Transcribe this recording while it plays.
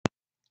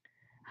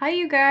Hi,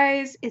 you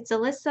guys, it's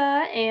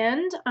Alyssa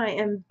and I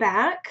am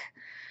back.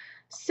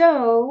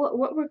 So,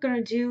 what we're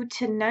gonna do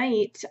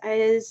tonight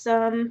is,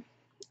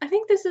 I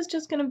think this is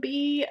just gonna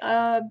be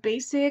a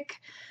basic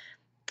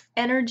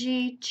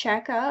energy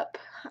checkup.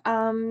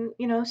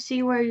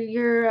 See where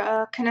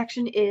your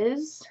connection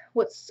is,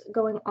 what's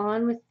going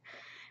on with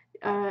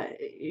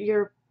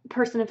your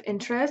person of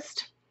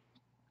interest.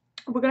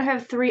 We're gonna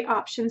have three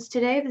options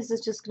today. This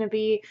is just gonna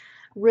be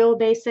real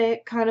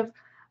basic, kind of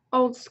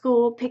old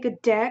school, pick a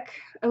deck,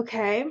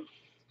 okay?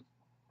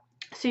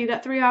 So you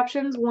got three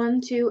options,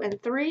 1, 2,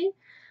 and 3.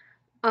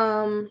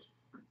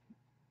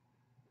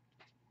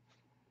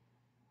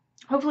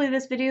 Hopefully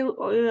this video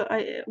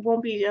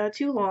won't be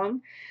too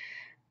long,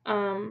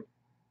 um,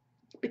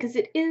 because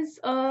it is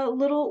a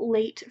little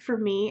late for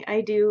me.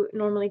 I do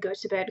normally go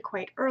to bed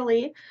quite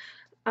early.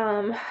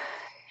 I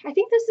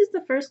think this is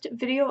the first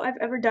video I've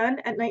ever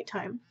done at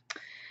nighttime.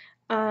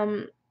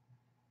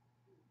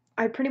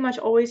 I pretty much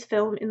always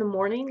film in the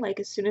morning, like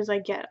as soon as I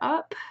get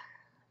up,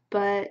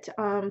 but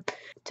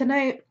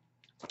tonight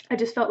I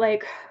just felt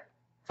like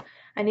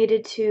I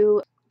needed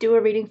to do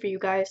a reading for you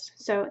guys,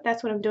 so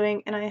that's what I'm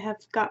doing. And I have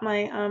got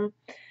my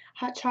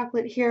hot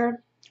chocolate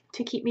here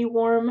to keep me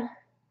warm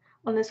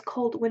on this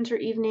cold winter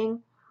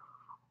evening.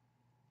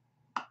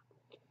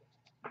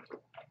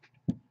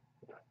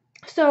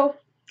 So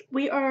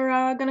we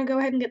are gonna go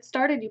ahead and get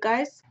started, you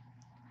guys.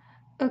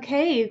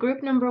 Okay,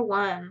 group number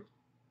 1.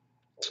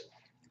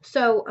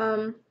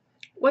 So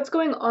what's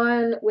going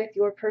on with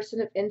your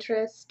person of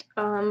interest?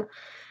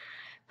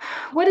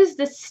 What is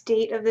the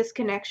state of this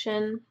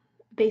connection,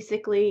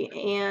 basically,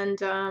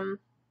 and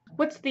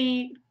what's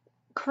the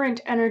current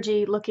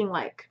energy looking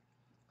like?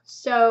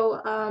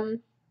 So,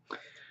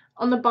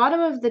 on the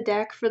bottom of the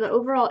deck for the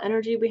overall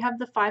energy, we have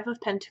the Five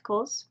of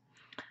Pentacles.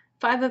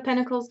 Five of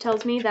Pentacles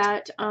tells me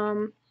that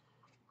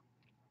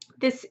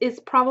this is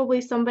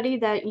probably somebody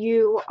that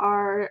you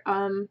are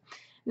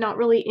not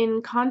really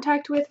in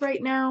contact with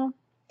right now,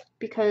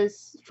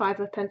 because Five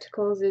of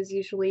Pentacles is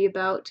usually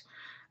about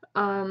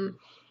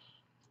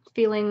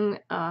feeling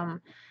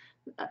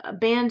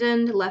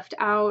abandoned, left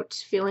out,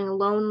 feeling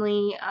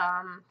lonely.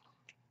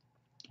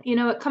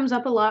 It comes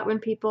up a lot when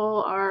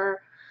people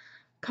are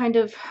kind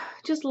of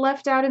just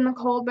left out in the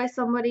cold by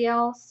somebody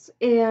else.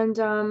 And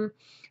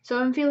so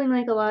I'm feeling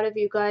like a lot of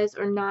you guys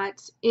are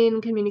not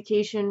in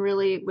communication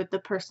really with the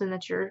person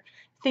that you're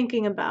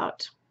thinking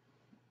about.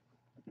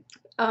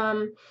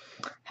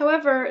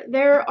 However,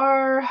 there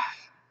are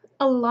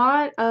a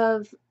lot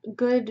of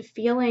good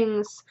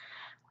feelings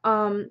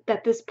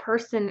that this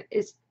person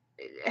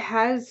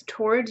has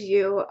towards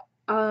you.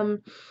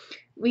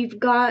 We've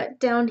got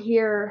down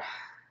here,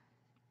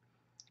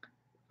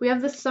 we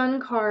have the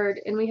Sun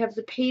card and we have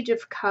the Page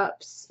of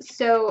Cups.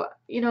 So,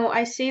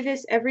 I say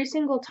this every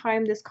single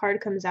time this card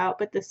comes out,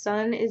 but the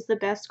Sun is the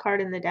best card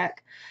in the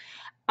deck.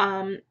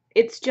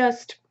 It's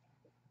just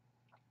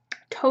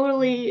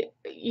totally,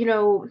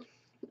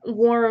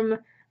 warm,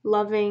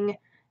 loving,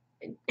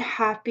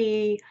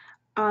 happy,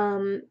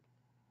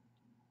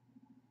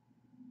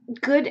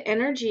 good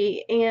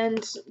energy. And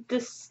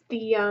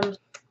the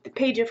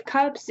Page of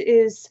Cups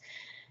is,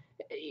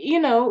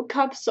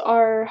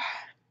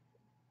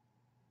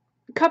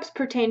 cups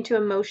pertain to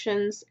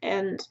emotions,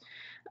 and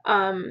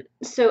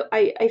so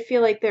I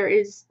feel like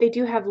they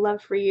do have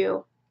love for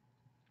you,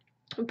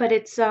 but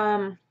it's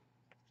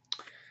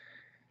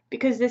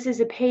because this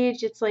is a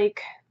page, it's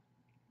like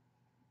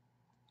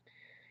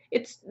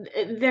it's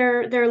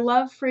their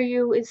love for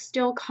you is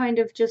still kind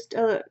of just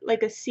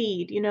like a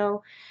seed,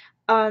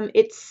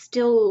 it's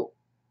still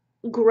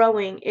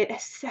growing. It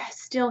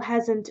still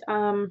hasn't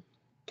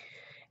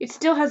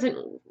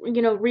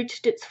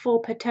reached its full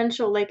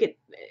potential. Like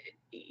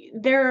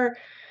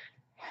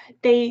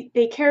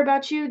they care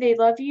about you, they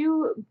love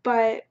you,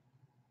 but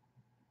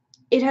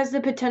it has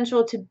the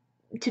potential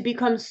to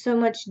become so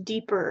much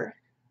deeper.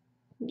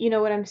 You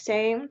know what I'm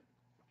saying?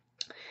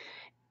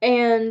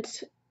 And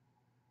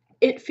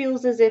it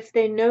feels as if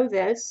they know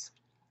this.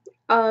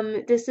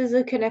 This is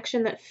a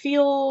connection that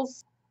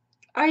feels,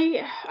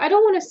 I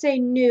don't want to say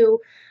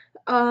new,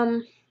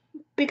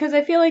 because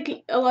I feel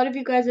like a lot of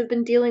you guys have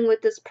been dealing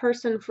with this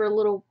person for a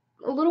little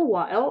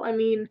while. I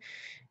mean,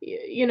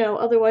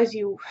 otherwise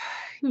you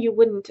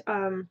wouldn't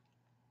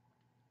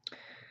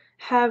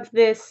have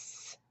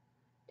this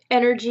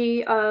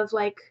energy of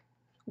like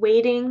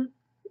waiting,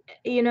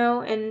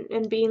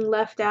 and being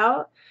left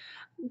out.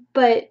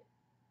 But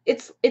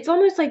it's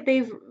almost like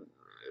they've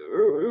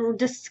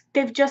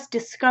just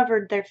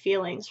discovered their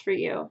feelings for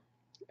you.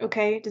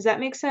 Okay, does that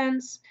make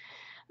sense?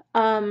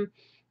 Or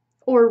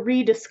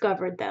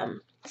rediscovered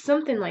them,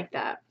 something like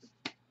that.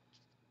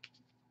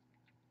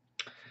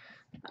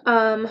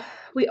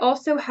 We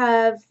also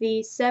have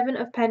the Seven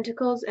of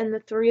Pentacles and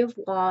the Three of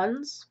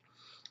Wands.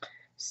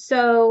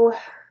 So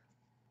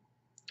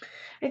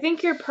I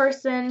think your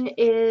person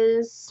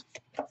is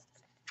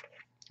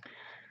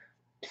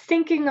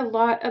thinking a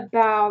lot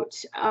about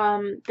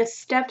the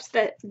steps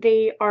that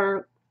they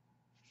are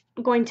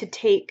going to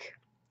take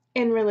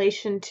in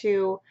relation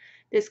to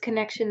this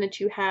connection that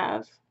you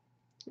have.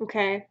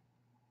 okay?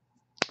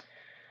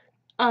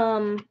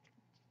 Um,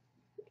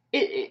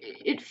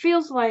 it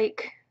feels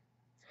like,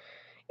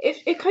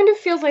 it kind of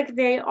feels like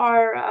they've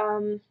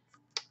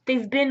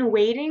been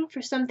waiting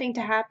for something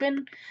to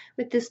happen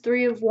with this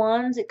Three of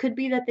Wands. It could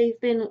be that they've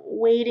been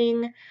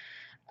waiting,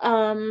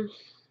 um,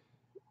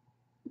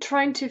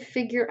 trying to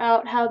figure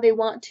out how they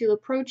want to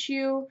approach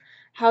you,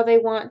 how they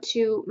want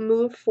to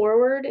move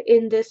forward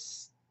in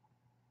this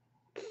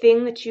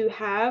thing that you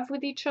have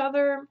with each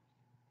other.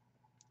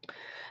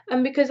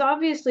 Because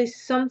obviously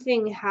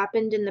something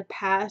happened in the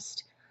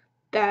past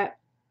that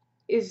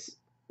is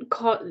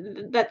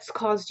that's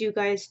caused you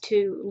guys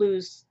to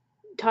lose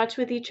touch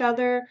with each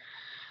other.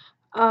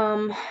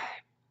 Um,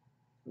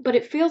 but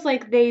it feels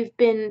like they've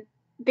been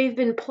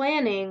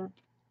planning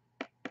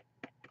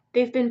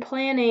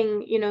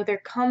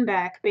their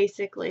comeback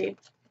basically.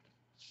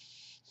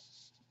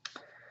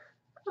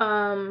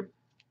 Um,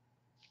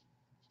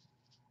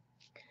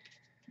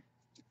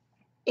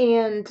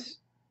 and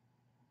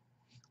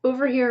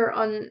over here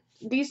on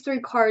these three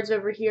cards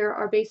over here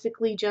are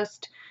basically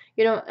just,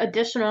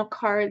 additional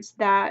cards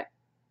that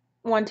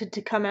wanted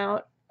to come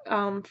out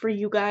for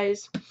you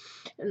guys.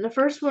 And the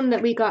first one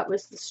that we got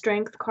was the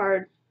Strength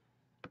card.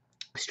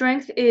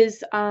 Strength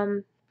is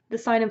the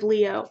sign of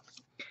Leo,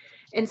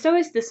 and so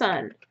is the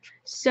Sun.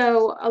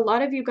 So a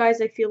lot of you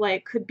guys, I feel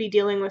like, could be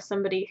dealing with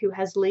somebody who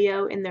has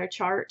Leo in their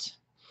chart.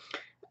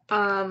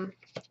 But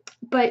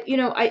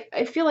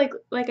I feel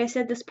like I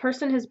said, this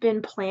person has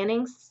been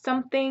planning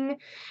something.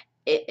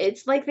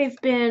 It's like they've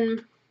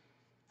been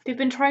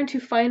trying to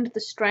find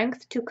the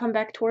strength to come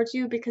back towards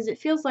you, because it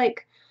feels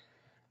like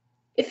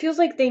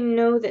they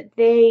know that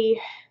they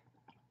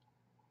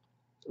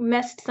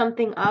messed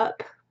something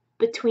up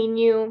between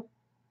you,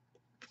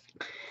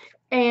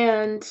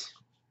 and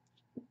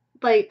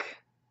like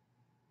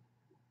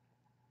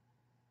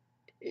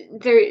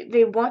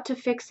they want to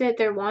fix it.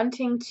 They're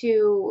wanting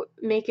to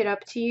make it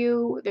up to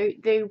you.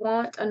 They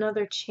want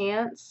another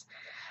chance,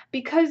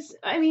 because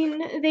I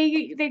mean,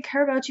 they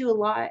care about you a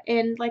lot,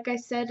 and like I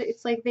said,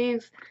 it's like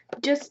they've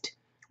just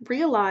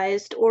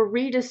realized or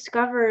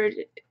rediscovered,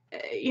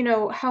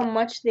 how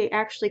much they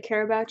actually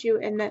care about you,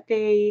 and that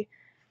they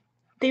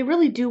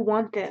really do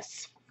want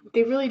this.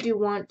 They really do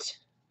want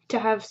to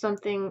have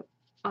something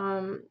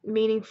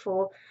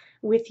meaningful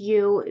with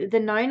you. The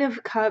Nine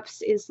of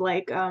Cups is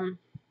like,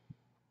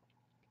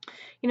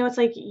 it's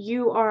like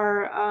you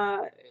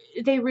are,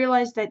 they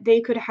realize that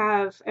they could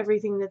have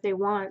everything that they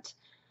want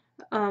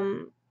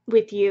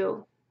with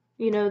you.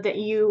 That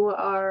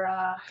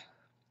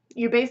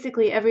you're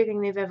basically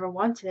everything they've ever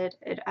wanted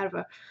out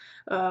of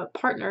a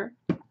partner,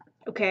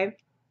 okay?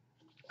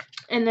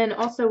 And then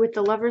also with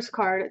the Lovers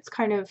card, it's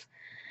kind of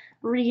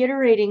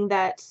reiterating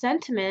that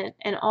sentiment,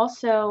 and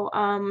also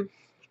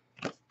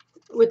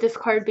with this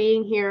card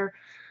being here,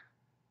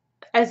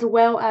 as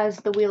well as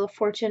the Wheel of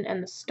Fortune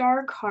and the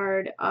Star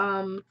card,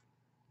 and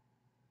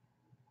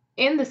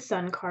the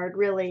Sun card,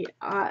 really,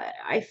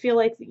 I feel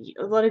like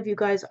a lot of you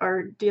guys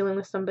are dealing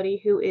with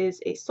somebody who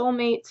is a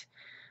soulmate,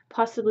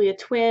 possibly a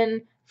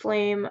twin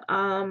flame.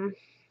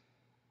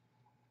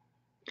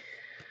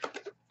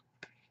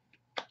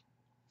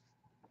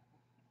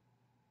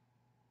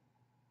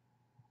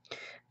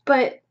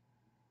 But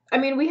I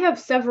mean, we have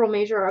several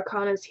major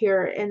arcanas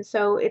here, and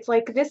so it's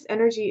like this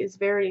energy is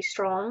very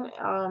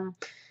strong.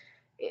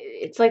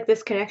 It's like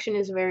this connection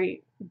is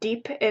very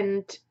deep,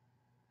 and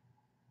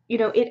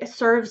it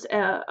serves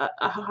a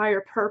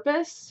higher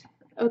purpose,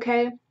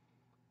 okay?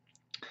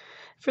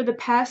 For the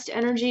past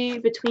energy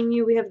between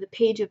you, we have the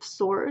Page of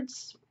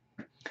Swords.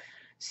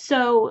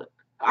 So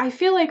I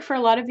feel like for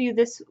a lot of you,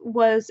 this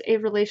was a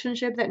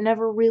relationship that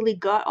never really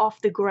got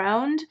off the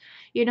ground.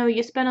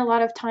 You spent a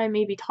lot of time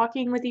maybe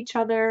talking with each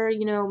other,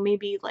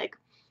 maybe like,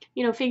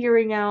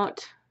 figuring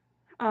out,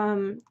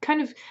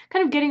 kind of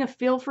getting a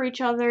feel for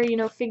each other,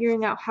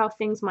 figuring out how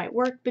things might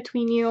work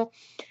between you.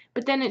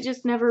 But then it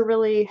just never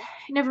really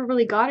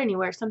got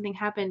anywhere. Something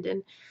happened,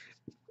 and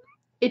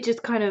it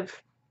just kind of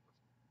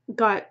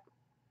got,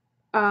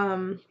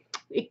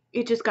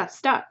 it just got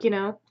stuck.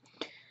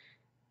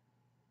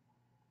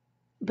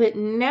 But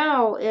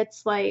now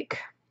it's like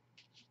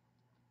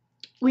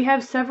we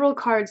have several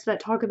cards that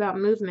talk about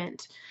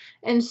movement.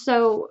 And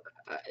so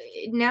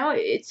now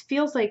it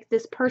feels like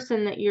this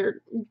person that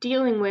you're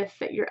dealing with,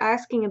 that you're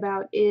asking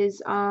about,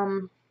 is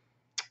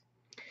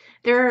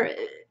they're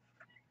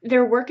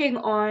they're working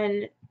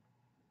on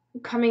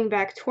coming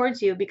back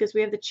towards you, because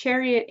we have the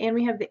Chariot and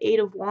we have the Eight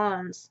of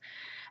Wands.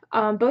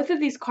 Both of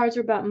these cards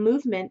are about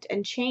movement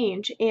and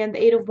change, and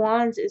the Eight of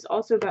Wands is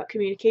also about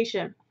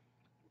communication.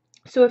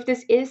 So if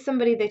this is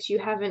somebody that you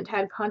haven't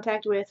had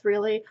contact with,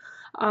 really,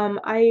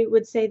 I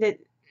would say that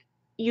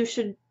you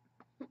should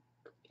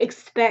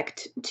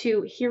expect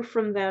to hear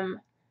from them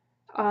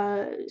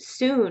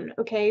soon,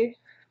 okay?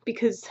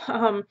 Because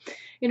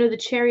the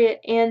Chariot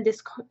and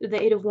the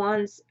Eight of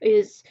Wands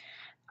is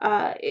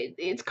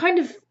it's kind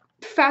of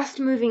fast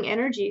moving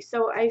energy.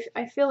 So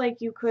I feel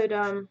like you could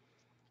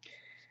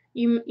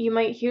you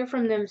might hear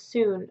from them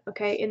soon,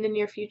 okay, in the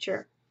near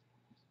future.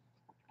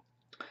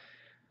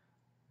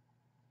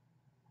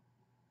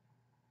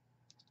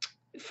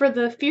 for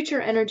the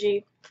future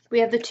energy, we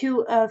have the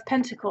Two of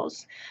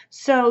Pentacles.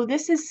 So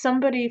this is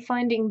somebody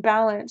finding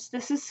balance.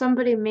 This is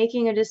somebody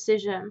making a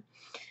decision.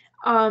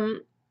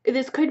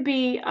 This could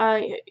be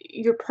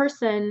your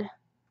person,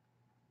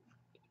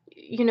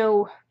 you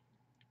know,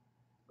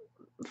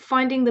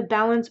 finding the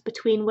balance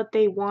between what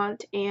they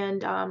want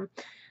and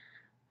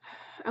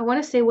I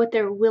want to say what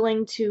they're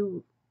willing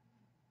to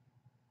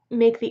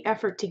make the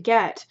effort to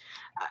get.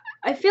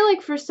 I feel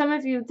like for some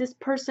of you, this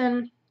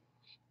person,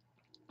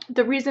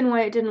 the reason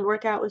why it didn't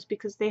work out was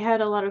because they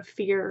had a lot of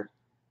fear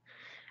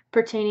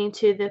pertaining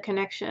to the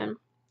connection.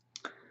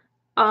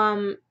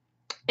 And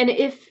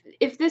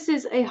if this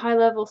is a high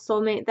level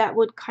soulmate, that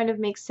would kind of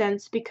make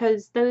sense,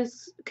 because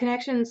those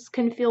connections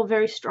can feel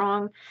very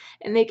strong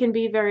and they can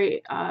be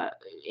very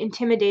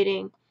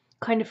intimidating,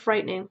 kind of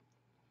frightening,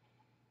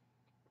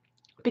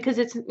 because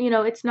it's, you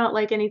know, it's not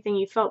like anything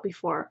you felt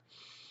before,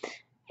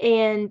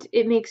 and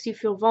it makes you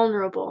feel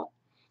vulnerable.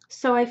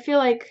 So I feel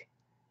like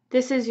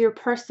this is your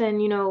person,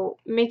 you know,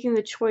 making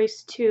the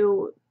choice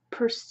to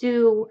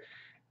pursue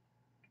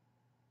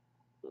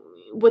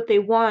what they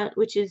want,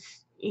 which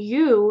is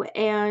you,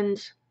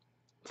 and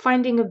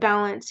finding a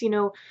balance, you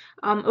know,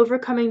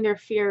 overcoming their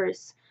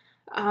fears,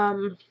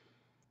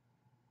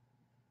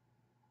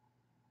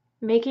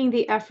 making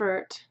the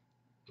effort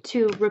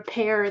to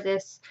repair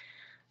this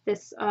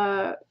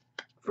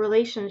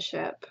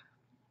relationship.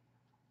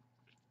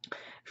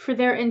 For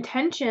their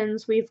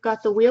intentions, we've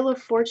got the Wheel of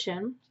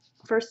Fortune,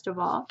 first of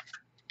all,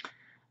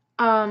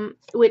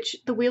 which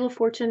the Wheel of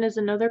Fortune is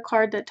another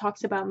card that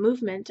talks about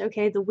movement.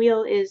 Okay, the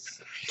wheel is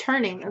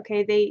turning.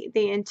 Okay,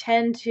 they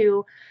intend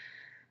to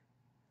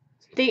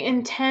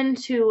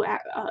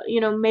you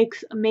know, make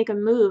a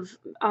move,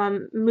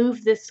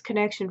 move this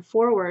connection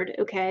forward.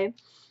 Okay,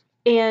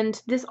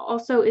 and this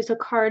also is a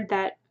card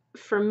that,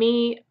 for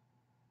me,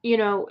 you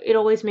know, it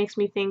always makes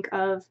me think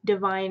of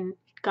divine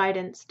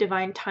guidance,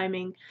 divine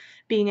timing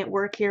being at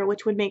work here,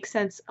 which would make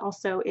sense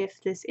also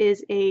if this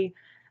is a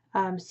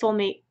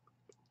soulmate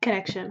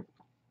connection.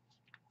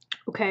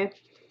 Okay,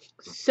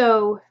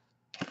 so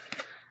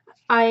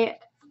I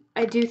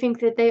do think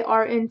that they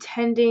are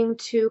intending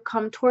to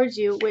come towards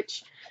you,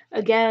 which,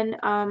 again,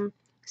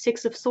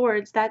 Six of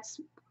Swords, that's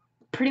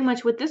pretty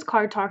much what this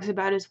card talks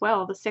about as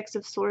well. The Six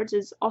of Swords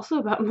is also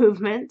about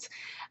movement,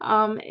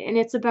 and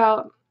it's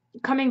about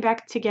coming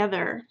back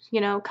together,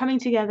 you know, coming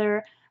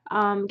together,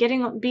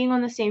 being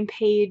on the same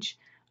page,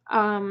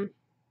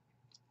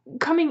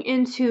 coming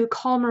into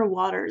calmer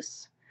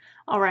waters.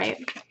 All right.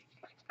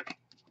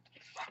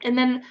 And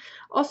then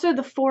also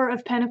the Four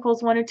of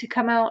Pentacles wanted to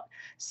come out.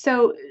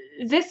 So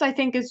this, I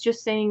think, is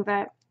just saying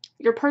that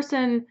your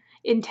person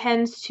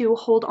intends to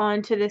hold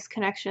on to this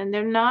connection.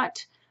 They're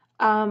not,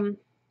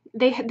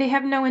 they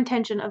have no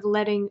intention of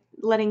letting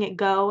it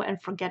go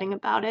and forgetting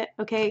about it.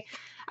 Okay,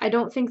 I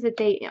don't think that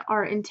they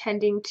are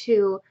intending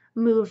to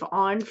move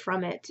on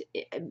from it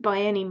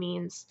by any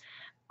means.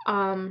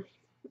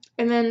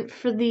 And then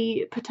for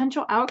the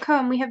potential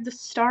outcome, we have the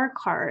Star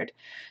card.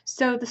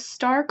 So the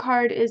Star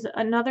card is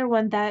another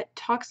one that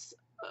talks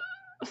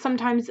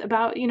sometimes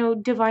about, you know,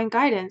 divine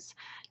guidance,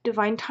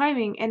 divine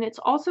timing, and it's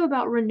also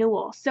about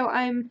renewal. So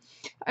I'm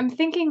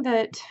thinking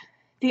that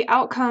the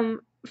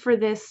outcome for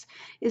this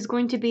is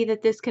going to be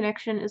that this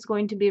connection is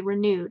going to be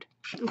renewed.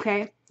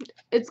 Okay?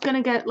 It's going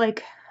to get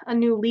like a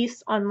new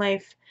lease on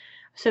life,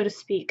 so to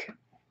speak.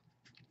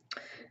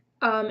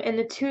 And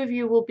the two of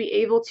you will be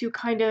able to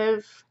kind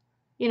of,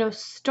 you know,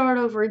 start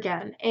over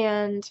again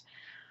and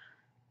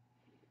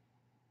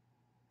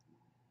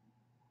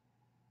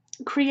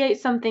create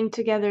something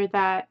together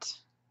that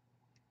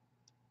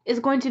is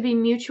going to be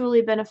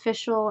mutually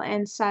beneficial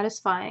and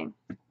satisfying.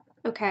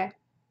 Okay.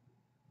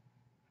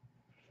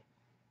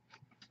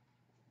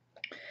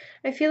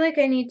 I feel like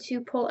I need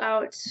to pull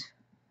out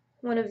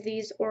one of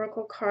these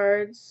oracle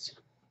cards.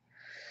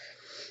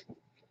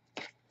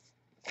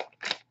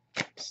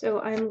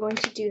 So I'm going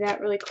to do that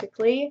really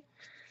quickly.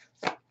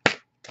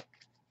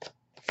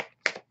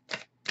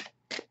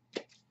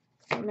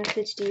 What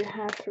message do you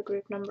have for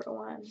group number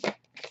 1?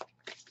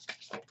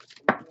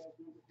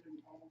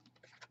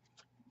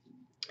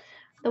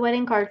 The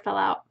wedding card fell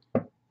out.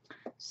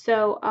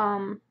 So,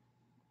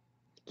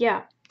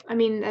 yeah, I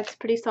mean, that's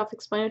pretty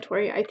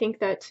self-explanatory. I think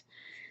that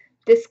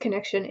this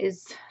connection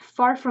is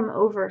far from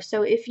over.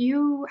 So if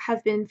you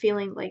have been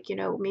feeling like, you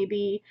know,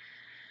 maybe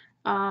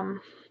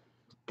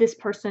this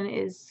person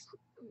is,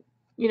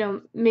 you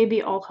know,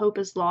 maybe all hope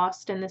is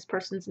lost and this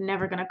person's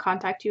never going to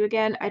contact you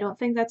again, I don't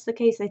think that's the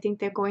case. I think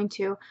they're going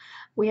to.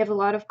 We have a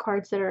lot of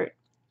cards that are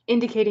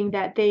indicating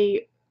that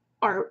they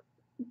are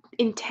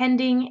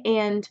intending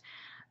and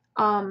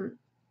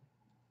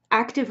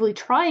actively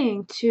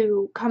trying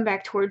to come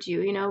back towards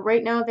you. You know,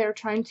 right now they're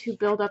trying to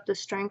build up the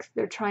strength.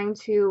 They're trying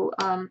to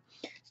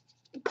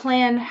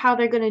plan how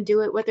they're going to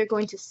do it, what they're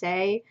going to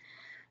say,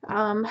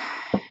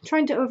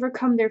 trying to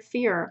overcome their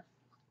fear.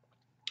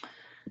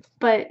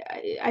 But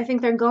I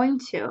think they're going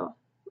to.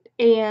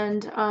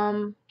 And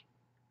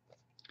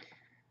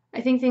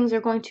I think things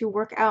are going to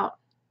work out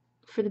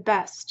for the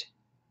best.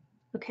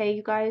 Okay,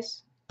 you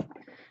guys?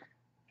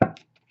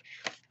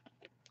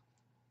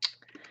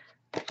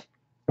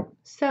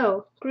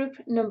 So, group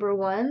number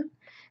 1,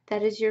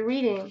 that is your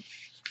reading.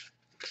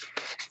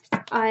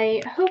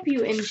 I hope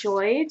you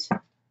enjoyed.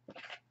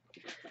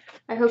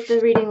 I hope the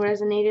reading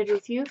resonated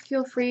with you.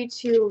 Feel free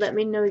to let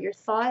me know your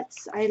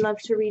thoughts. I love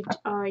to read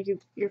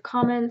your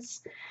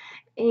comments.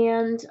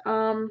 And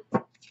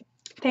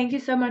thank you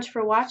so much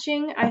for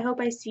watching. I hope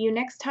I see you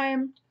next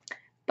time.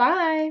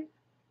 Bye!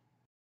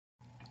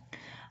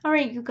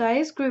 Alright, you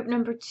guys, group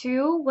number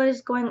 2. What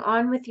is going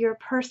on with your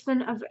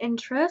person of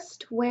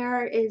interest?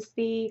 Where is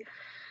the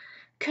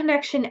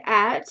connection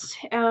at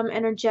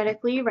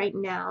energetically right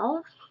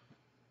now?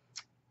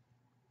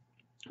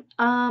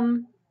 There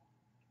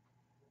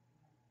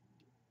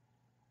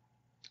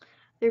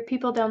are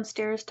people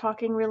downstairs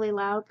talking really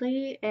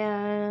loudly,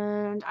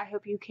 and I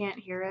hope you can't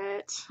hear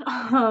it.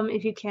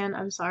 If you can,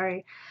 I'm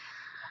sorry.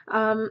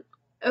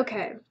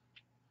 Okay.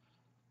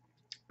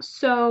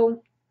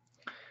 So,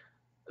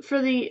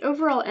 for the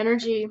overall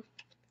energy,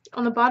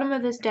 on the bottom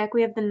of this deck,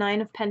 we have the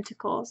Nine of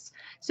Pentacles.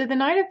 So the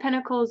Nine of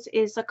Pentacles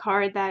is a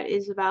card that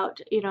is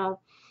about,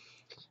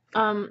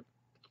 for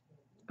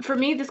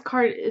me, this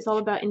card is all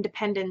about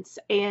independence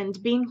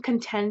and being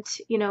content,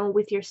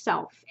 with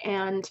yourself.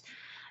 And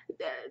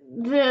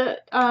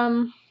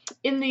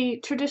in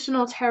the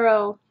traditional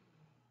tarot,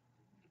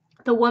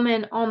 the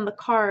woman on the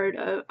card,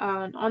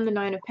 on the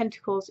Nine of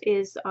Pentacles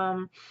is,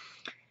 I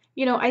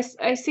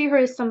see her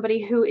as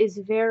somebody who is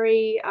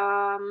very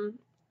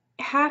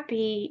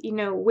happy,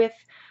 with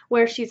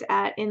where she's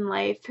at in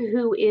life,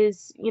 who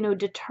is,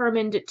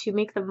 determined to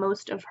make the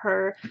most of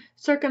her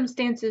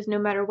circumstances no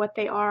matter what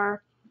they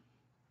are,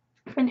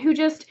 and who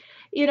just,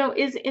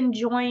 is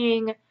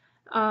enjoying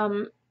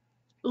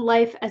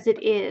life as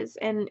it is,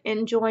 and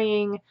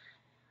enjoying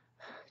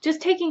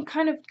just taking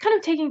kind of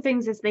taking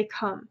things as they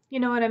come. You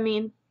know what I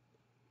mean?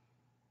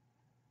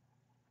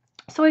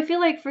 So I feel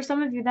like for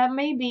some of you that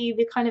may be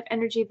the kind of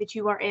energy that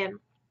you are in.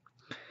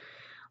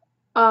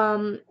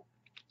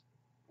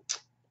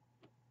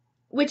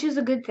 Which is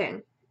a good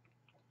thing.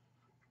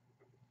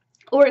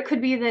 Or it could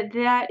be that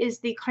that is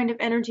the kind of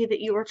energy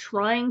that you are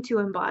trying to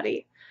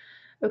embody.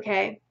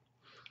 Okay?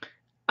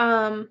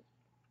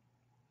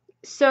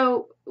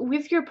 So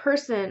with your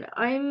person,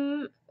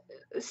 I'm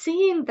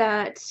seeing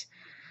that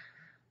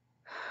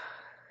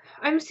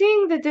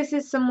this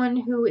is someone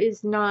who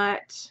is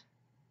not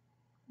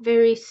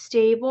very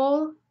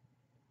stable.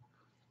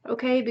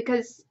 Okay?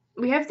 Because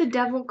we have the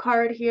Devil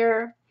card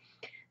here.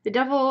 The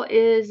Devil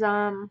is,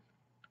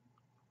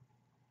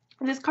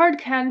 this card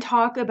can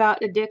talk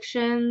about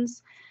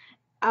addictions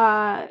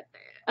of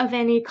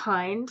any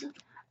kind.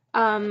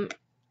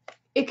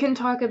 It can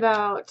talk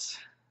about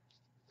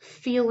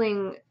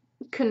feeling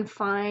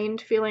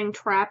confined, feeling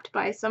trapped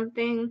by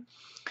something.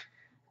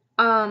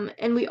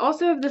 And we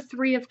also have the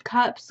Three of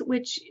Cups,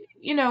 which,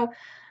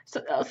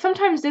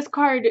 sometimes this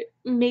card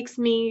makes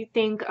me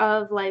think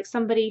of like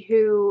somebody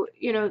who,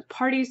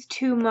 parties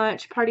too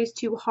much, parties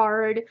too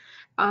hard,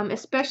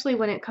 especially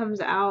when it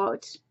comes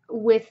out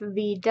with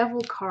the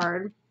Devil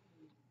card.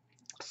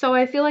 So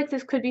I feel like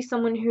this could be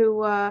someone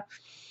who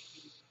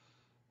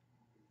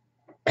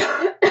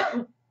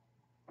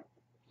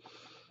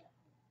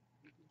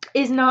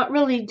is not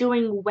really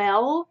doing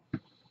well,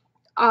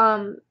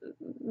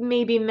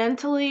 maybe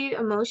mentally,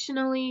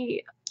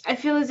 emotionally. I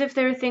feel as if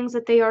there are things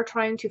that they are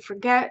trying to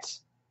forget,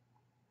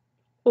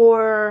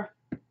 or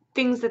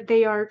things that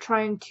they are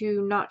trying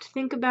to not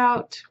think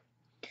about.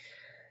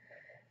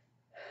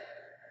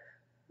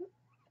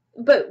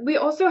 But we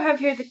also have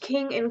here the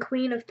King and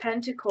Queen of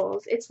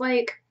Pentacles. It's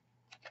like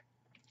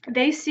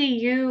they see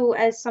you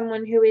as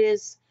someone who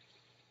is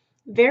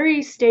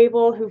very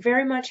stable, who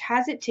very much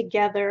has it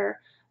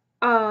together.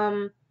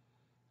 I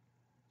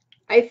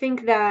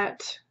think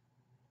that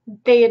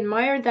they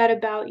admire that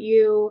about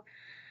you.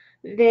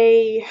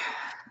 They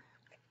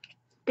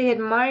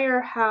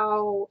admire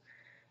how,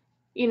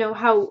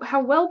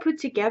 how well put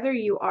together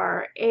you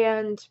are,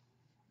 and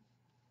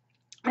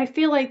I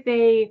feel like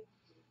they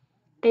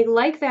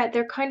like that.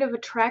 They're kind of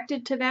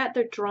attracted to that.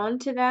 They're drawn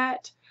to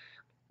that.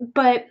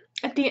 But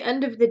at the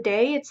end of the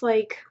day, it's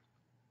like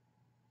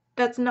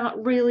that's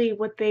not really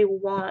what they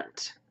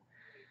want.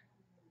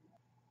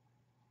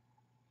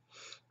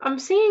 I'm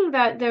seeing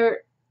that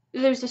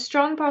there's a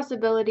strong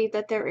possibility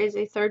that there is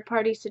a third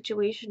party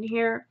situation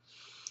here,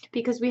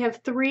 because we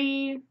have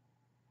three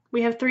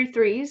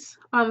threes,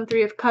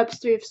 Three of Cups,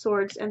 Three of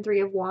Swords, and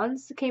Three of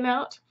Wands that came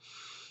out.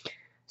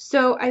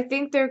 So I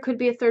think there could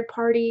be a third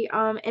party,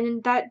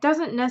 and that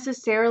doesn't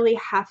necessarily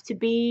have to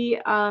be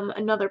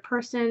another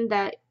person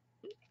that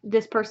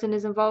this person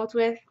is involved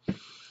with.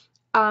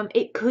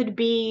 It could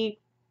be,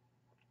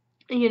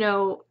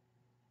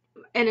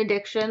 an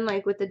addiction,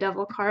 like with the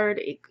Devil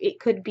card. It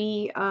could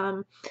be,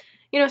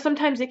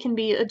 sometimes it can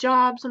be a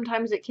job,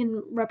 sometimes it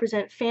can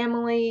represent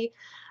family,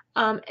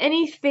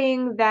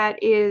 anything that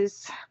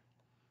is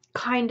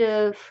kind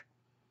of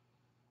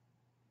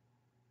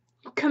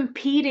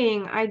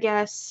competing, I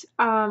guess,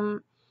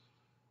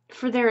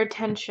 for their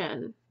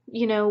attention,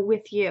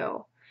 with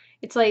you.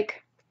 It's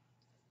like,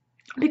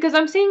 because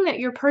I'm seeing that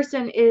your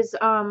person is,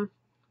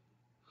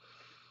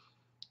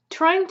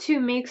 trying to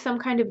make some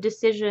kind of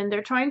decision.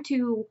 They're trying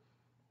to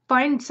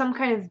find some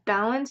kind of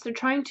balance. They're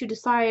trying to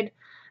decide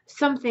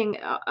something,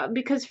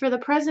 because for the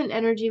present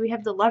energy, we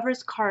have the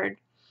Lover's card,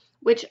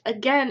 which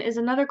again is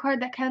another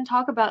card that can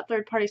talk about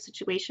third party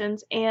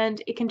situations,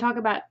 and it can talk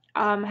about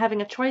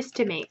having a choice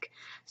to make.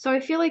 So I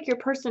feel like your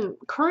person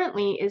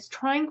currently is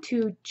trying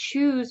to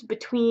choose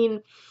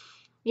between,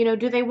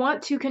 do they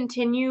want to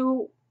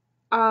continue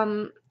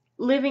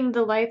living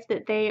the life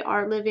that they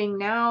are living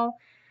now?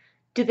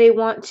 Do they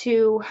want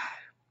to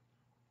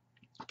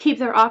keep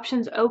their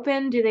options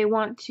open? Do they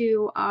want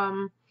to,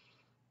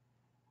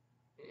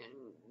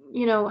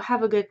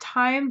 have a good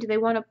time? Do they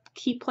want to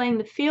keep playing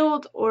the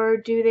field, or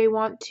do they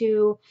want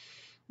to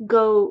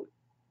go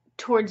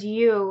towards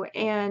you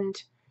and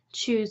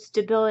choose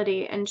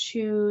stability and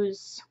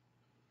choose,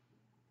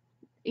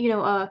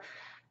 I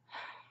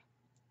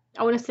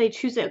want to say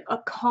choose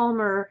a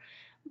calmer,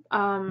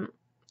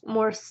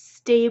 more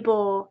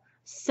stable,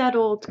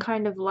 settled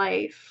kind of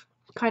life,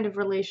 kind of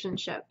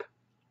relationship.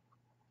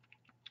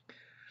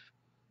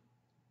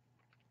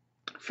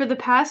 For the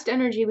past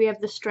energy, we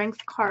have the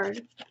Strength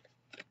card.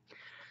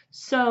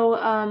 So,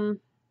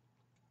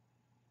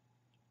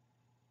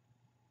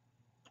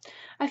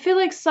 I feel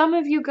like some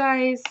of you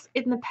guys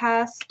in the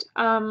past,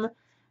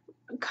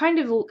 kind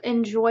of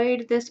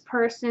enjoyed this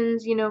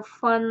person's,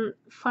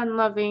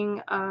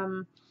 fun-loving,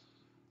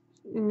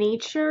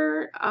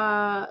 nature.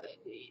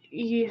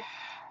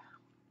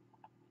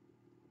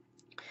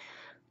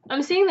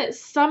 I'm seeing that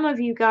some of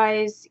you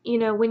guys,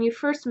 when you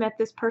first met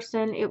this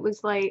person, it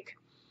was like,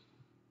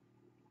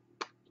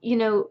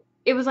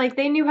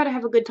 they knew how to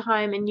have a good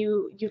time, and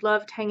you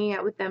loved hanging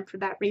out with them for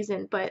that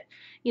reason. But,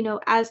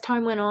 as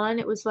time went on,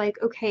 it was like,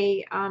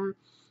 okay,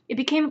 it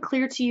became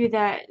clear to you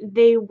that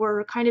they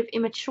were kind of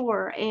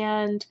immature,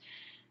 and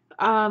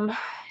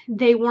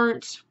they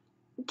weren't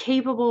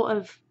capable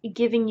of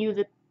giving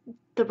you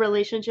the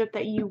relationship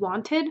that you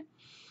wanted.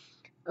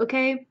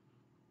 Okay?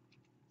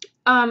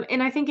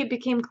 And I think it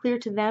became clear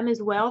to them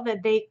as well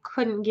that they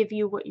couldn't give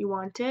you what you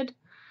wanted.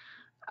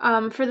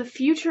 For the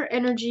future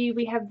energy,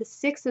 we have the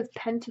Six of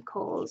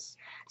Pentacles.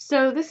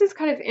 So this is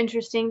kind of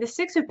interesting. The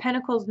Six of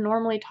Pentacles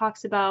normally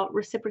talks about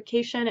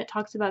reciprocation. It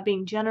talks about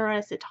being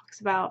generous. It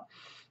talks about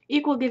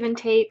equal give and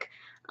take.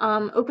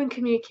 Open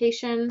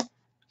communication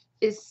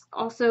is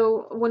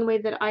also one way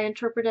that I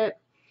interpret it.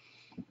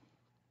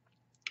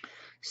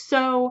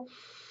 So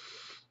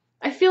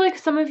I feel like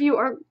some of you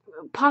are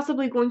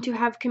possibly going to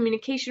have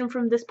communication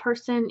from this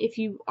person if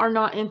you are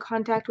not in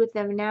contact with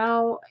them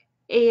now.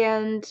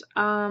 And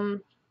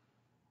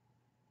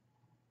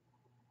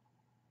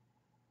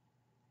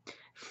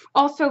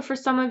also for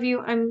some of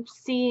you, I'm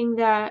seeing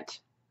that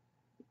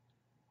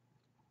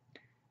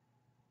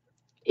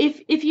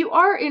if you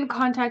are in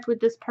contact with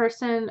this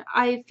person,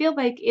 I feel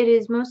like it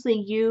is mostly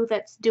you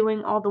that's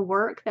doing all the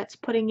work, that's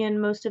putting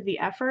in most of the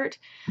effort.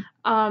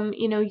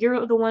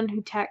 You're the one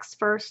who texts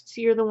first,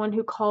 you're the one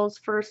who calls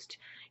first,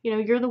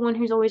 you're the one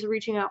who's always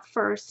reaching out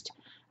first.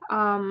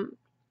 And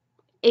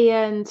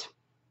that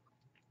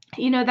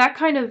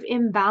kind of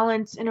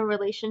imbalance in a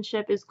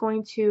relationship is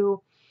going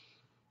to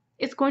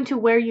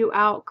wear you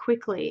out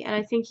quickly, and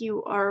I think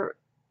you are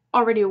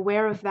already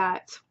aware of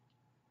that.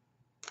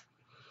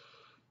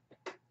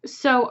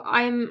 So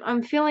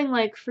I'm feeling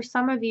like for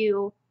some of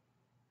you,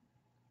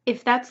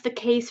 if that's the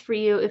case for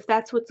you, if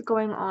that's what's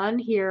going on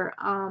here,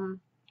 I'm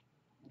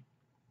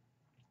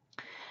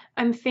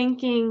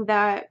thinking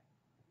that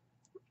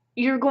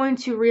you're going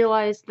to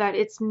realize that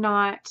it's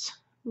not,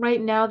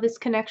 right now, this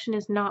connection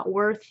is not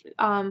worth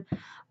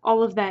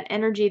all of that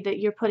energy that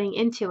you're putting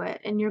into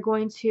it, and you're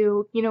going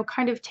to,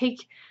 kind of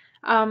take,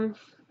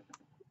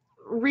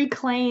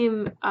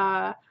 reclaim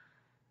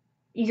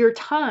your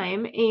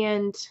time,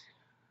 and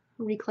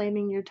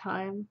reclaiming your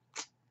time.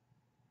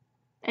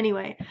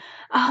 Anyway,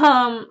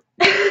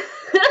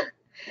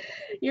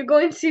 you're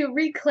going to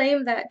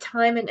reclaim that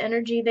time and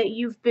energy that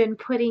you've been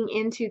putting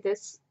into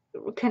this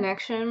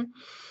connection,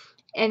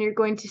 and you're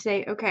going to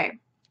say, okay,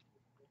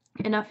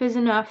 enough is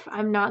enough.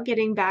 I'm not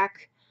getting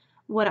back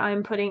what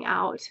I'm putting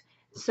out.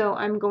 So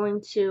I'm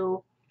going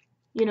to,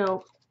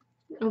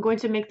 I'm going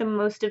to make the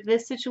most of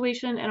this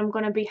situation, and I'm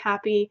going to be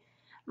happy.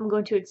 I'm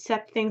going to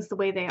accept things the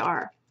way they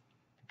are.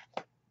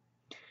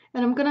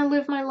 And I'm going to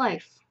live my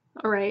life.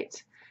 All right.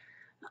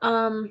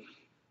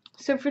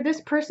 So for this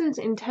person's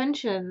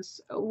intentions,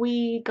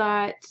 we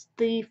got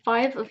the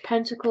Five of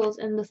Pentacles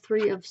and the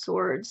Three of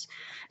Swords.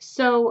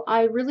 So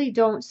I really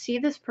don't see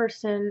this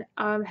person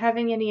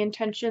having any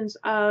intentions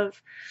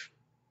of,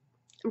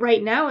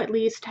 right now at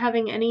least,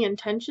 having any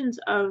intentions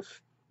of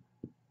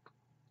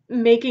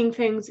making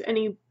things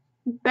any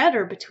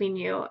better between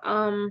you.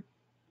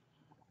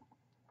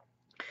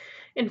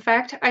 In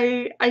fact,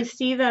 I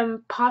see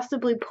them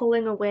possibly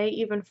pulling away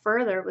even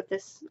further with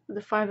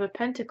the Five of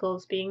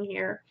Pentacles being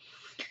here.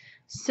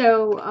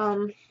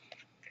 So,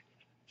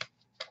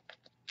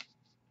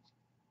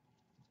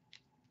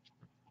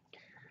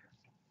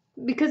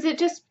 because it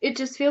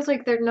just feels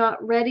like they're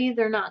not ready,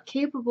 they're not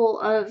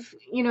capable of,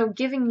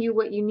 giving you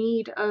what you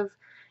need, of,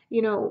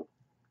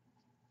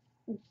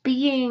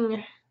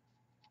 being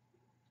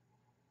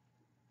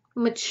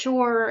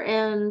mature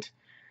and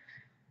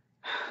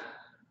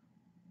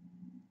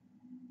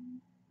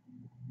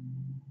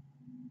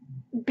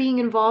being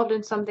involved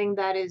in something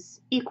that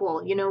is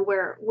equal,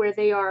 where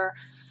they are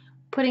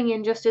putting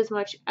in just as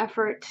much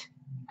effort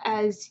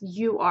as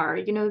you are.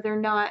 They're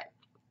not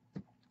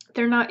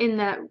in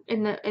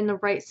the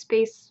right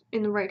space,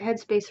 in the right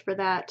headspace for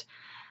that.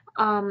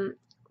 Um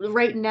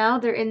right now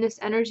they're in this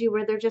energy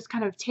where they're just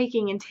kind of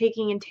taking and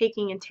taking and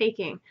taking and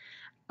taking.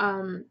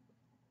 Um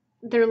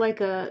they're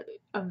like a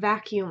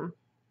vacuum,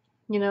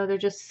 they're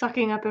just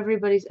sucking up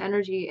everybody's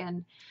energy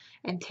and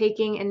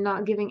taking and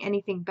not giving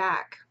anything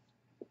back.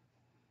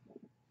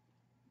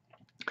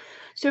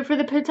 So for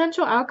the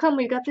potential outcome,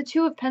 we've got the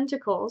Two of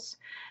Pentacles,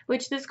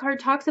 which this card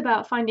talks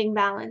about finding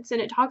balance, and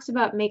it talks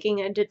about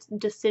making a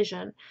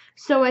decision.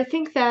 So I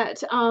think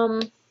that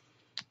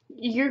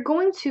you're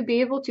going to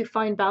be able to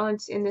find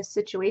balance in this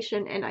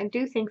situation, and I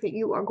do think that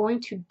you are going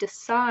to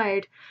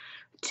decide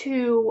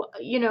to,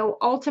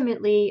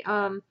 ultimately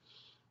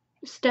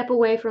step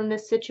away from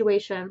this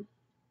situation,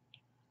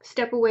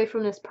 step away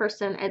from this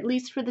person, at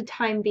least for the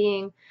time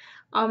being.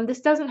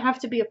 This doesn't have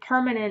to be a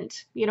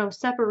permanent,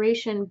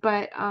 separation,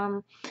 but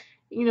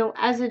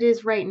as it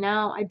is right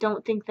now, I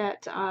don't think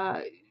that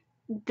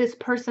this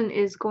person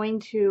is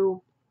going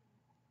to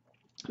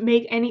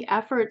make any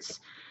efforts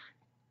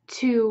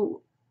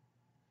to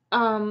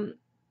um,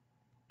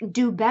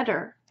 do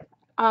better.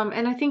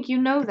 And I think you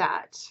know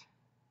that.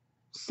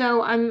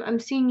 So I'm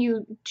seeing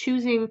you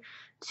choosing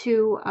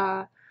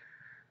to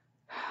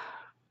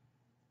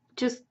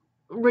just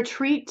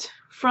retreat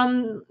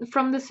from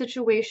the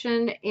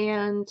situation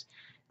and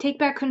take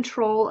back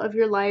control of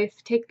your life,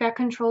 take back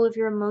control of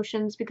your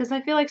emotions, because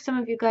I feel like some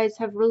of you guys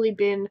have really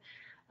been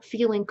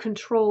feeling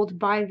controlled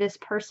by this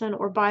person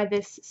or by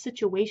this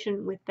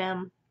situation with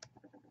them.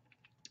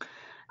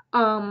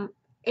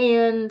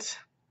 And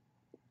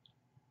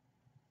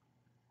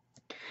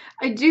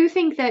I do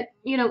think that,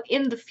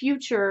 in the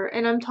future,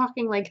 and I'm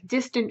talking like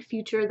distant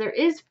future, there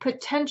is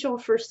potential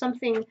for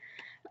something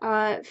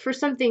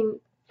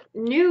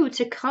new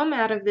to come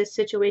out of this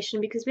situation,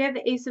 because we have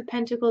the Ace of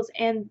Pentacles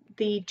and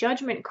the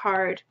Judgment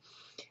card.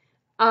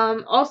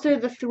 Also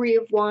the Three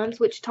of Wands,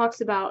 which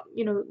talks about,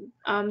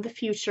 the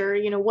future,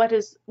 what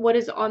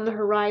is on the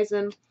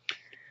horizon.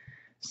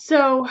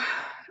 So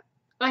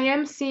I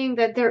am seeing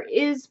that there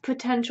is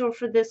potential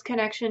for this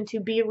connection to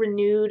be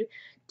renewed,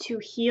 to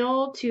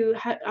heal, to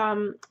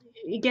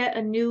get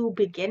a new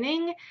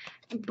beginning,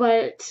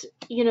 but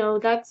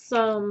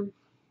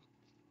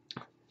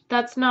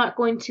that's not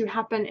going to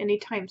happen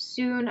anytime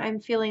soon. I'm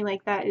feeling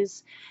like that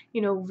is,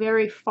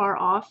 very far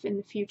off in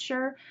the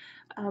future,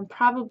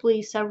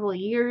 probably several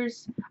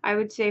years, I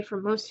would say,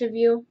 for most of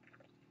you.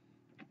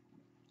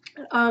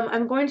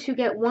 I'm going to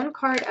get one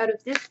card out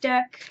of this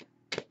deck,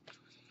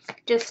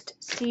 just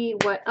see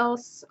what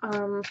else,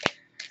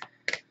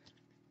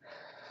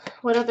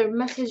 what other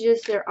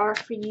messages there are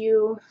for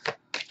you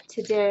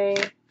today.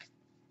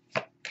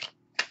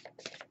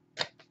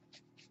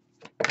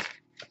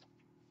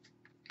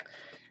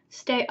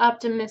 Stay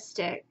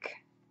optimistic.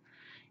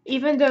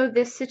 Even though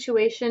this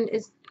situation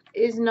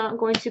is not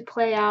going to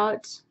play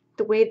out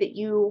the way that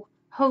you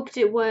hoped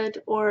it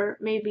would, or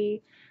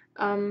maybe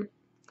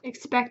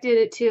expected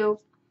it to,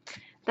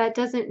 that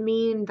doesn't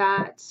mean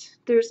that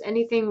there's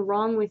anything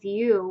wrong with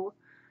you,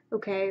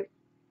 okay?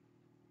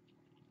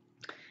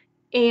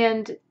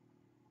 And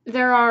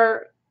there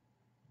are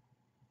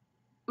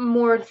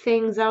more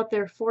things out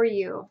there for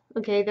you,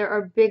 okay? There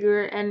are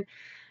bigger and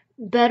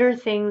better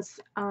things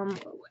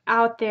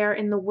out there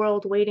in the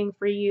world waiting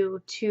for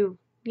you to,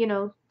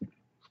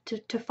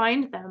 to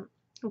find them,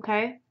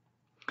 okay?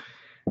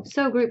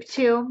 So group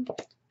 2,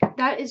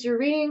 that is your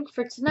reading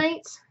for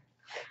tonight.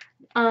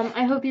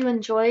 I hope you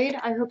enjoyed.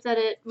 I hope that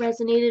it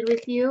resonated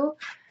with you.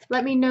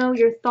 Let me know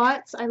your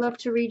thoughts. I love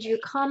to read your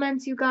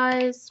comments, you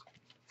guys.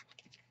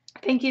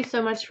 Thank you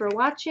so much for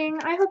watching.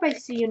 I hope I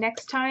see you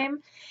next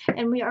time.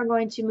 And we are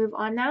going to move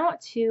on now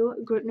to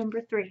group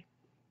number 3.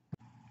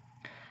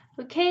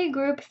 Okay,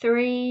 group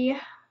 3.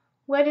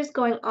 What is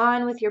going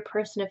on with your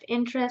person of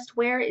interest?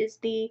 Where is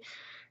the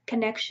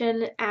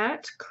connection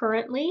at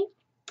currently?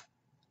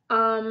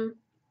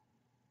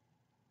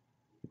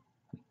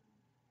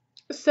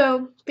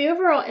 So the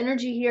overall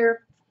energy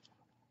here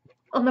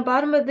on the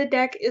bottom of the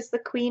deck is the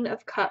Queen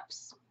of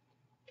Cups.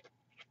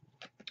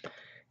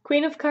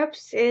 Queen of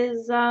Cups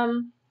is,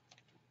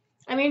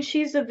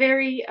 she's a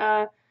very,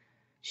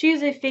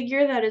 she's a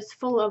figure that is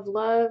full of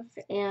love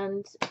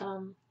and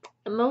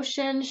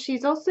emotion.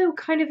 She's also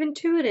kind of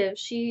intuitive.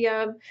 She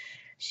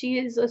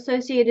is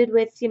associated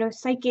with,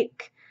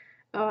 psychic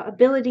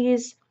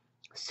abilities.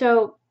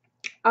 So,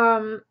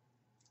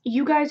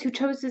 you guys who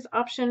chose this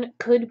option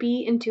could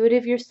be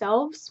intuitive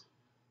yourselves.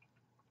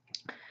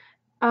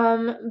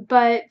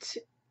 But,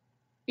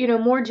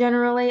 more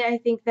generally, I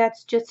think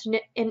that's just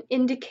an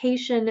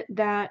indication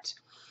that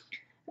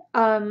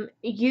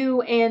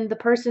you and the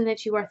person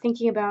that you are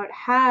thinking about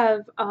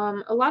have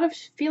a lot of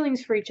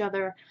feelings for each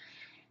other.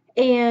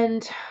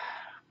 And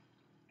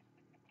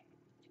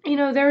you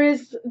know, there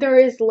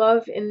is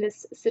love in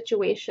this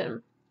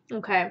situation.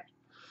 Okay.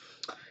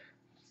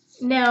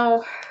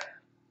 Now,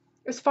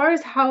 as far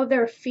as how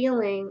they're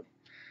feeling,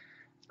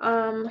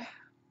 um,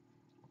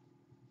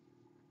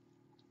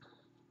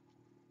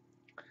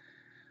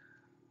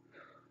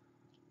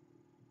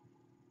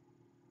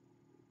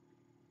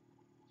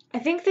 I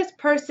think this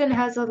person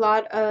has a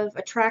lot of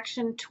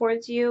attraction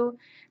towards you.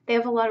 They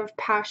have a lot of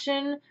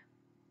passion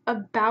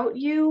about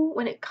you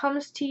when it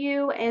comes to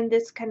you and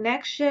this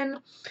connection.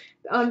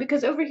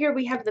 Because over here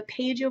we have the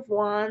Page of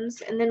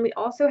Wands, and then we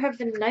also have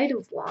the Knight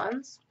of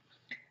Wands.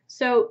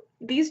 So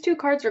these two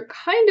cards are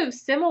kind of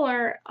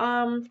similar.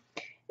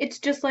 It's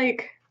just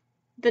like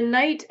the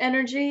Knight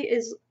energy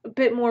is a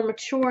bit more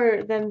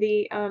mature than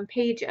the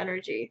Page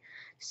energy.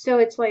 So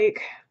it's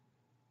like,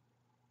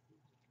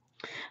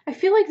 I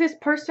feel like this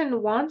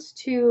person wants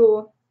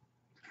to.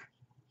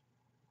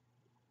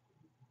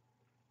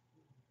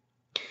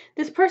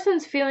 This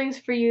person's feelings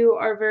for you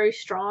are very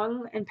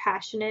strong and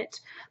passionate.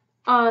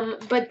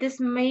 But this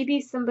may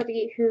be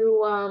somebody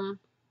who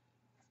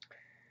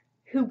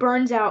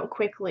burns out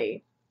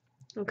quickly,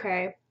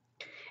 okay?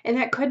 And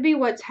that could be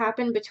what's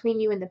happened between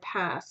you in the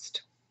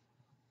past.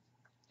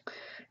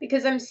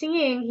 Because I'm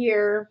seeing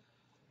here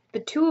the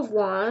Two of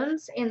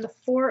Wands and the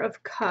Four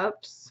of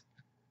Cups.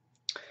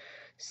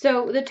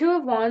 So the Two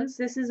of Wands,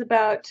 this is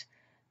about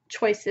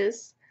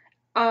choices.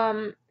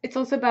 It's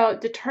also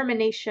about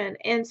determination,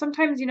 and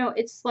sometimes, you know,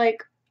 it's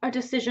like a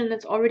decision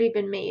that's already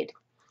been made.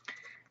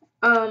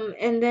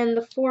 And then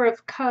the Four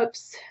of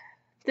Cups,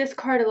 this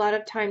card a lot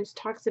of times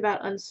talks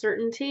about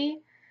uncertainty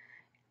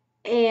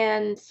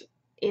and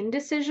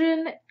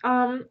indecision,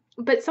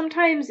 but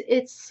sometimes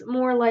it's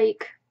more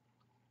like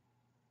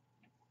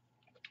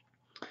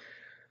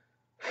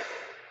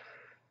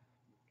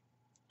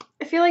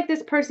I feel like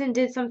this person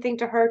did something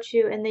to hurt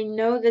you and they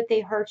know that they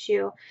hurt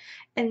you,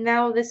 and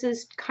now this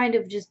is kind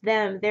of just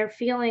them. They're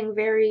feeling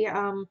very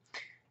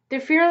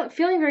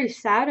feeling very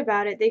sad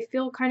about it. They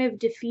feel kind of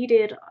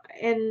defeated,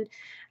 and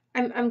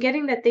I'm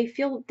getting that they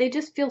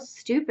just feel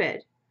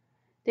stupid.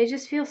 They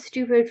just feel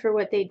stupid for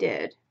what they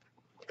did.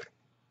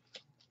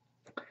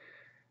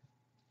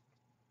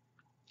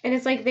 And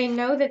it's like they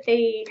know that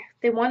they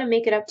want to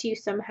make it up to you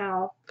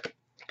somehow,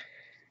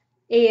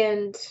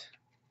 and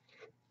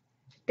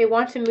they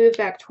want to move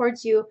back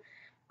towards you.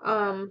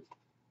 Um,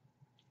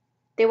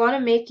 they want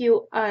to make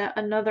you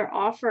another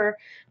offer.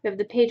 We have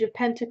the Page of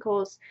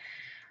Pentacles.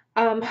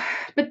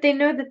 But they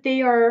know that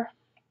they're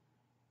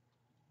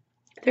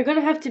going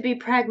to have to be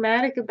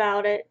pragmatic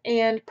about it,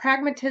 and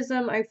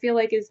pragmatism, I feel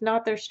like, is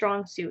not their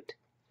strong suit.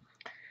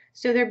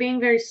 So they're being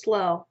very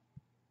slow.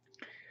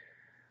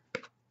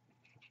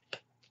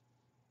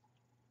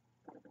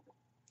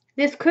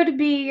 This could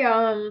be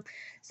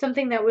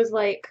something that was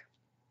like,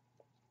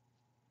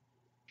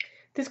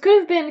 this could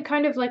have been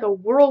kind of like a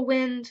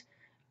whirlwind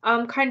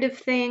kind of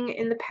thing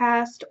in the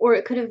past, or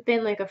it could have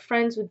been like a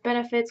friends with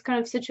benefits kind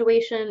of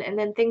situation, and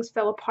then things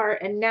fell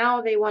apart, and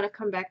now they want to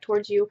come back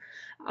towards you,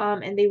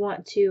 and they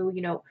want to,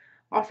 you know,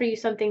 offer you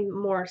something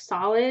more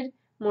solid,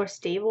 more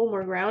stable,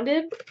 more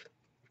grounded.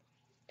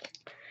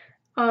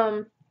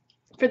 For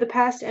the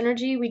past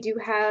energy, we do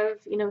have,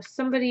 you know,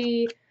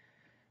 somebody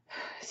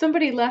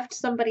left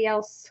somebody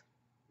else,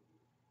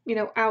 you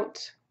know,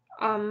 out,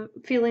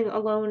 feeling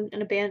alone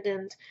and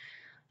abandoned.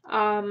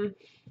 Um,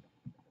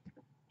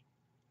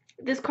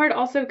 this card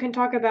also can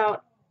talk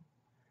about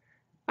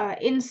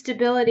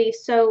instability.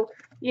 So,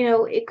 you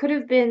know, it could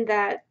have been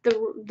that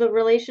the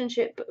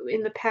relationship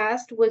in the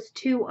past was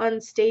too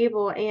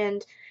unstable,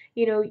 and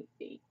you know,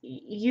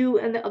 you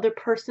and the other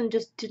person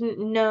just didn't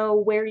know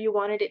where you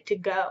wanted it to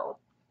go.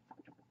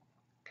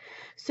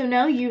 So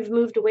now you've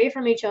moved away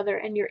from each other,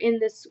 and you're in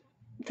this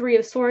Three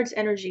of Swords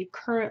energy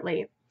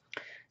currently.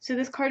 So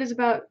this card is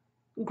about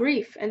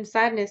grief and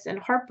sadness and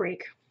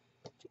heartbreak.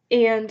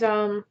 And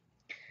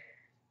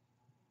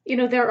you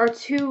know, there are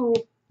two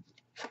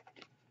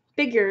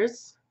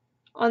figures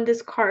on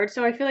this card,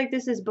 so I feel like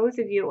this is both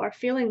of you are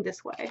feeling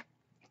this way.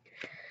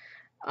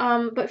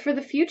 But for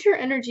the future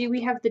energy,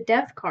 we have the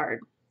Death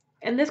card,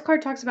 and this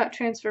card talks about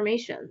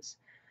transformations.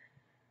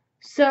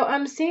 So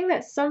I'm seeing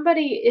that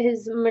somebody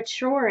is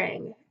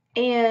maturing,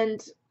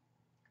 and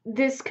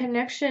this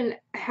connection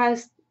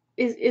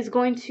is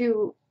going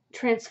to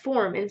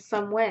transform in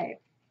some way.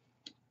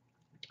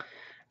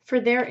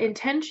 For their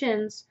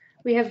intentions,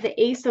 we have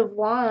the Ace of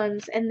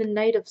Wands and the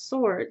Knight of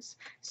Swords.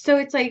 So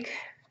it's like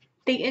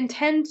they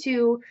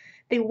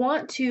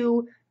want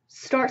to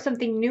start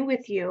something new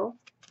with you.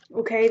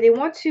 Okay, they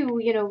want to,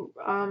 you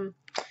know,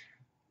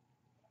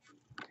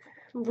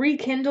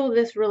 rekindle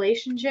this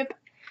relationship,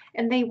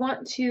 and they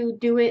want to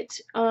do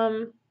it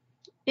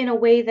in a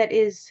way that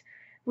is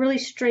really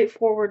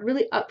straightforward,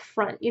 really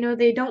upfront. You know,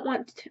 they don't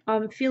want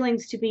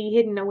feelings to be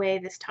hidden away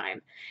this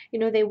time. You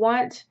know, they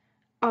want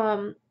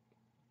to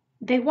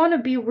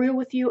be real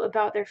with you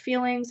about their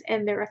feelings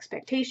and their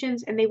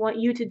expectations, and they want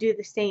you to do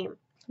the same.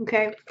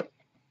 Okay?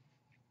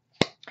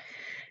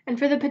 And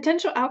for the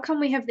potential outcome,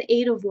 we have the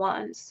Eight of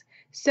Wands.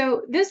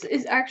 So this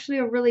is actually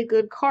a really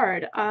good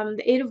card.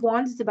 The Eight of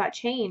Wands is about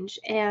change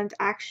and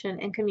action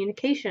and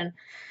communication.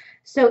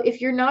 So if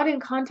you're not in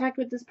contact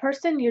with this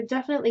person, you're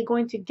definitely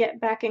going to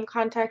get back in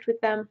contact with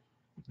them.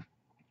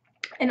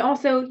 And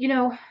also, you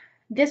know,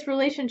 this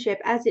relationship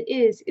as it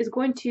is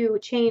going to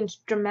change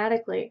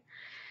dramatically,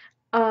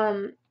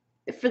 um,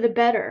 for the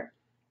better.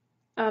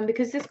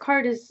 Because this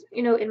card is,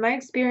 you know, in my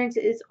experience,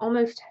 is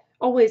almost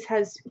always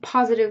has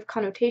positive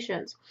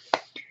connotations.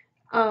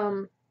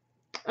 Um,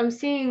 I'm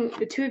seeing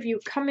the two of you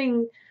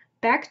coming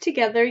back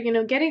together, you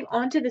know, getting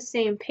onto the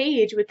same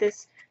page with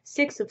this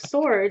Six of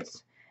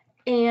Swords.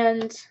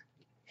 And,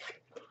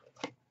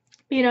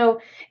 you know,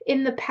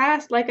 in the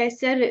past, like I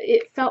said,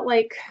 it felt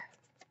like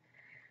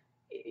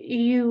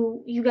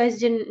you guys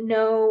didn't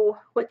know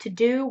what to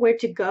do, where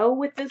to go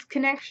with this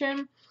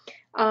connection.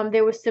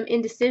 There was some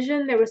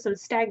indecision, there was some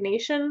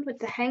stagnation with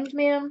the Hanged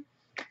Man,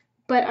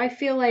 but I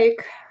feel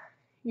like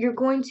you're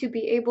going to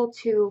be able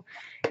to,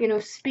 you know,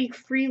 speak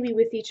freely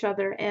with each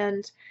other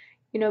and,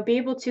 you know, be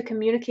able to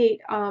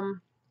communicate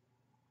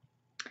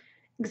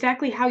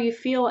exactly how you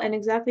feel and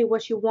exactly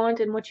what you want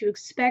and what you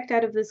expect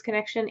out of this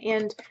connection.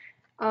 And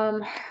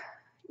um,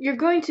 you're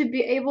going to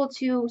be able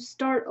to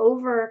start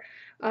over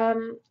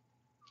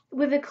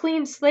with a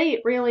clean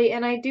slate, really.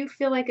 And I do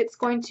feel like it's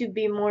going to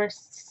be more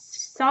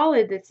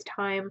solid this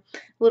time, a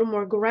little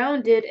more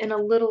grounded and a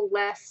little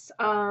less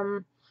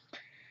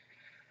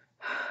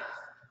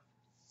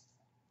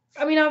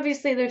I mean,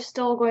 obviously there's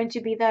still going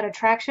to be that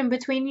attraction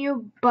between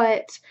you,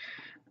 but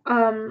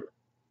um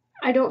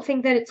I don't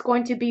think that it's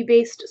going to be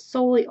based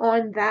solely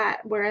on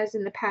that, whereas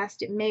in the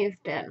past it may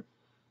have been.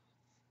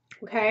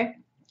 Okay?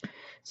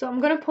 So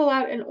I'm going to pull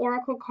out an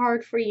oracle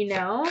card for you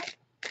now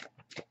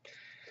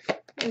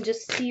and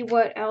just see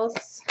what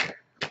else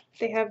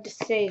they have to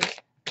say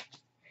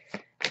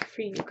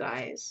for you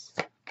guys.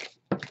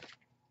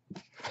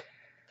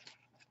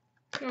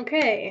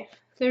 Okay,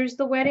 there's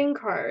the wedding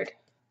card.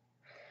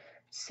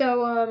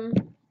 So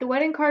the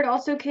wedding card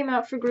also came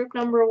out for group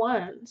number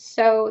 1.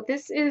 So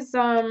this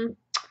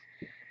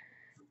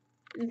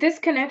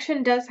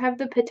connection does have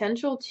the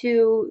potential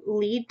to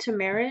lead to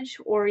marriage,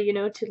 or, you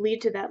know, to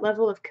lead to that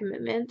level of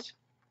commitment.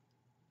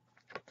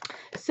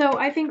 So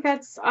I think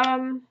that's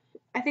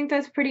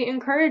pretty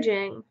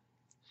encouraging.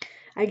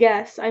 I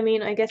guess. I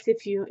mean, I guess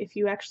if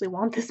you actually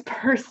want this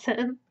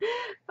person,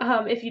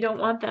 if you don't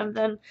want them,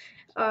 then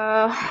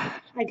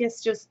I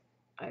guess just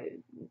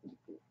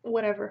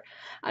whatever.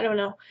 I don't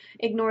know.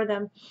 Ignore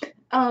them.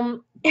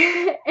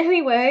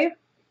 Anyway,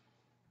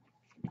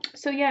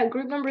 so yeah,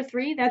 group number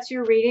 3, that's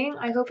your reading.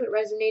 I hope it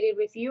resonated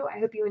with you. I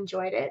hope you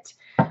enjoyed it.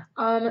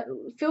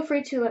 Feel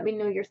free to let me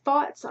know your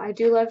thoughts. I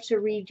do love to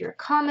read your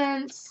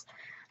comments.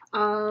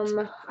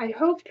 I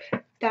hope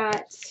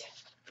that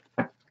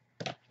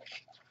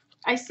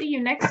I see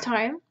you next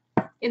time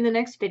in the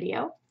next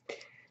video.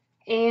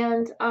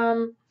 And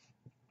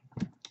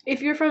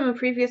if you're from a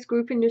previous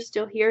group and you're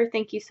still here,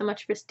 thank you so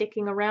much for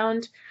sticking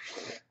around.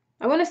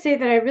 I want to say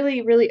that I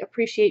really, really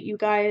appreciate you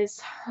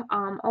guys,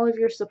 all of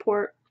your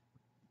support.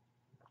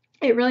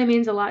 It really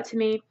means a lot to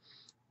me.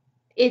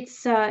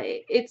 It's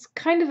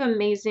kind of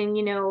amazing,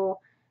 you know,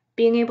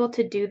 being able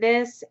to do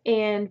this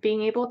and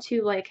being able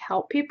to like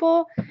help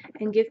people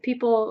and give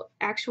people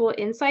actual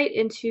insight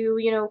into,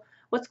 you know,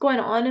 what's going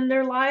on in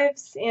their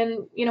lives.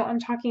 And, you know, I'm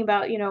talking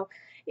about, you know,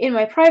 in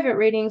my private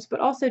readings, but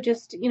also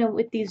just, you know,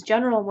 with these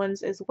general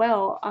ones as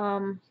well.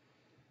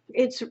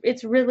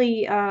 It's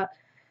really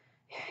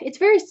it's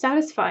very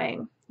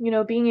satisfying, you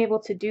know, being able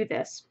to do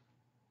this.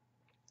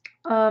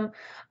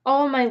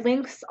 All my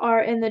links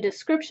are in the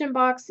description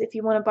box if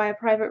you want to buy a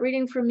private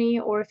reading from me,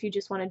 or if you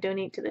just want to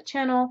donate to the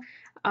channel,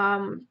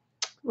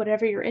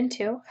 whatever you're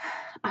into.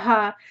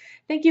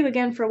 Thank you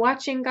again for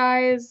watching,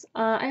 guys.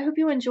 I hope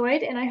you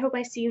enjoyed, and I hope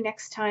I see you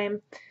next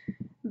time.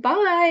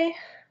 Bye!